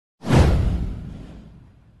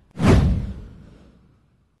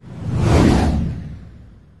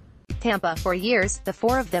Tampa. For years, the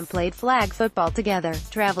four of them played flag football together,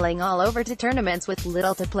 traveling all over to tournaments with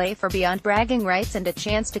little to play for beyond bragging rights and a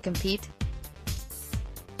chance to compete.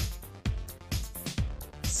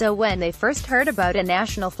 So when they first heard about a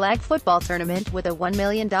national flag football tournament with a $1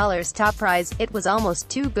 million top prize, it was almost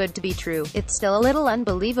too good to be true. It's still a little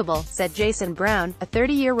unbelievable, said Jason Brown, a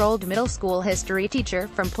 30-year-old middle school history teacher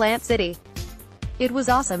from Plant City. It was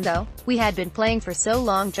awesome though. We had been playing for so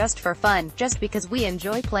long just for fun, just because we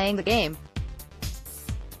enjoy playing the game.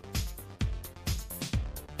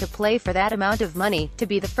 To play for that amount of money, to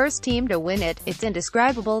be the first team to win it, it's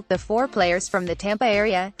indescribable. The four players from the Tampa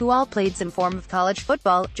area, who all played some form of college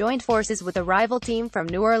football, joined forces with a rival team from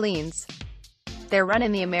New Orleans. They're run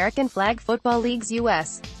in the American Flag Football League's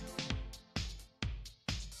U.S.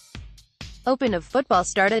 Open of football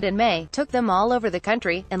started in May, took them all over the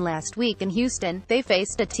country, and last week in Houston, they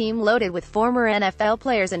faced a team loaded with former NFL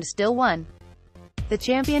players and still won. The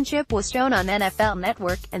championship was shown on NFL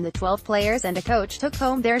Network, and the 12 players and a coach took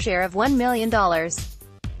home their share of $1 million.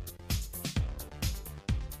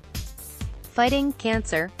 Fighting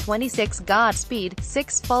Cancer, 26 Godspeed,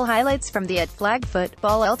 6 full highlights from the Flag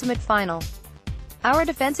Football Ultimate Final. Our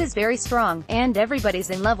defense is very strong, and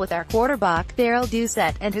everybody's in love with our quarterback, Darrell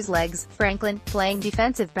Doucette, and his legs. Franklin, playing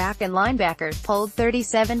defensive back and linebacker, pulled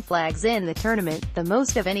 37 flags in the tournament, the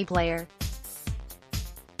most of any player.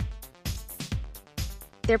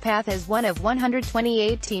 Their path as one of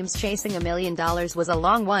 128 teams chasing $1 million was a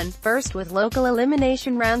long one, first with local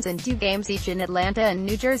elimination rounds and 2 games each in Atlanta and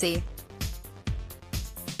New Jersey.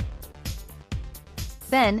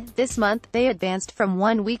 Then, this month, they advanced from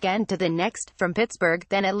one weekend to the next, from Pittsburgh,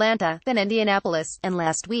 then Atlanta, then Indianapolis, and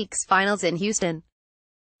last week's finals in Houston.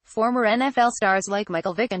 Former NFL stars like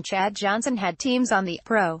Michael Vick and Chad Johnson had teams on the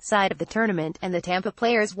pro side of the tournament, and the Tampa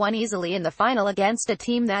players won easily in the final against a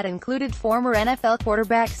team that included former NFL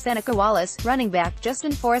quarterback Seneca Wallace, running back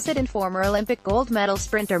Justin Forsett, and former Olympic gold medal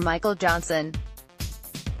sprinter Michael Johnson.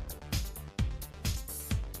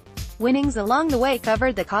 Winnings along the way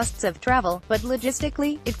covered the costs of travel, but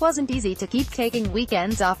logistically, it wasn't easy to keep taking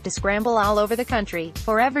weekends off to scramble all over the country.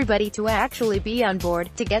 For everybody to actually be on board,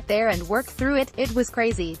 to get there and work through it, it was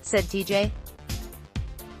crazy, said TJ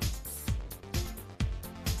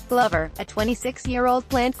Glover, a 26-year-old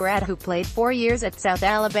Plant grad who played 4 years at South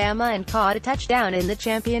Alabama and caught a touchdown in the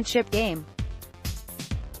championship game.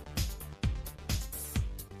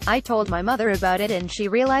 I told my mother about it and she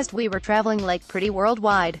realized we were traveling like pretty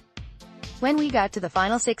worldwide. When we got to the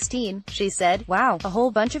final 16, she said, "Wow, a whole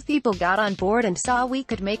bunch of people got on board and saw we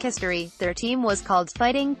could make history." Their team was called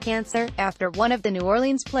Fighting Cancer, after one of the New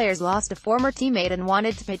Orleans players lost a former teammate and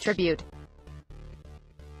wanted to pay tribute.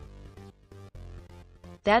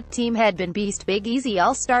 That team had been Beast Big Easy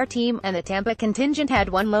All-Star Team, and the Tampa contingent had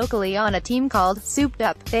won locally on a team called Souped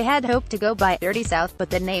Up. They had hoped to go by Dirty South, but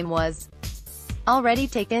the name was already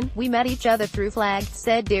taken. We met each other through flag,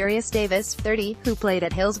 said Darius Davis, 30, who played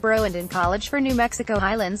at Hillsborough and in college for New Mexico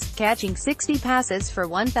Highlands, catching 60 passes for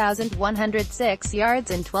 1,106 yards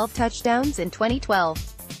and 12 touchdowns in 2012.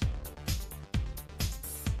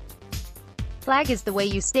 Flag is the way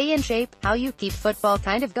you stay in shape, how you keep football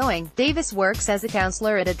kind of going. Davis works as a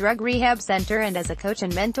counselor at a drug rehab center and as a coach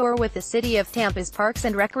and mentor with the City of Tampa's Parks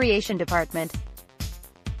and Recreation Department.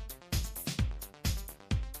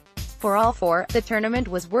 For all four, the tournament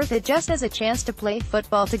was worth it just as a chance to play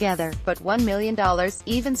football together, but $1 million,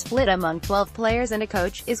 even split among 12 players and a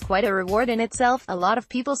coach, is quite a reward in itself. A lot of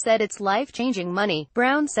people said it's life-changing money,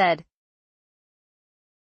 Brown said.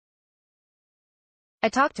 I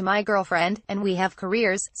talked to my girlfriend, and we have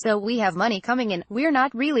careers, so we have money coming in. We're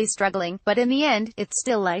not really struggling, but in the end, it's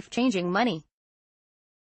still life-changing money.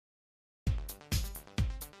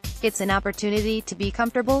 It's an opportunity to be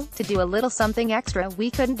comfortable, to do a little something extra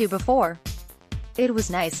we couldn't do before. It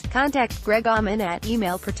was nice. Contact Greg Auman at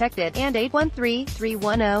email protected and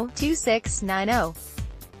 813-310-2690.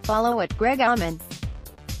 Follow at Greg Auman.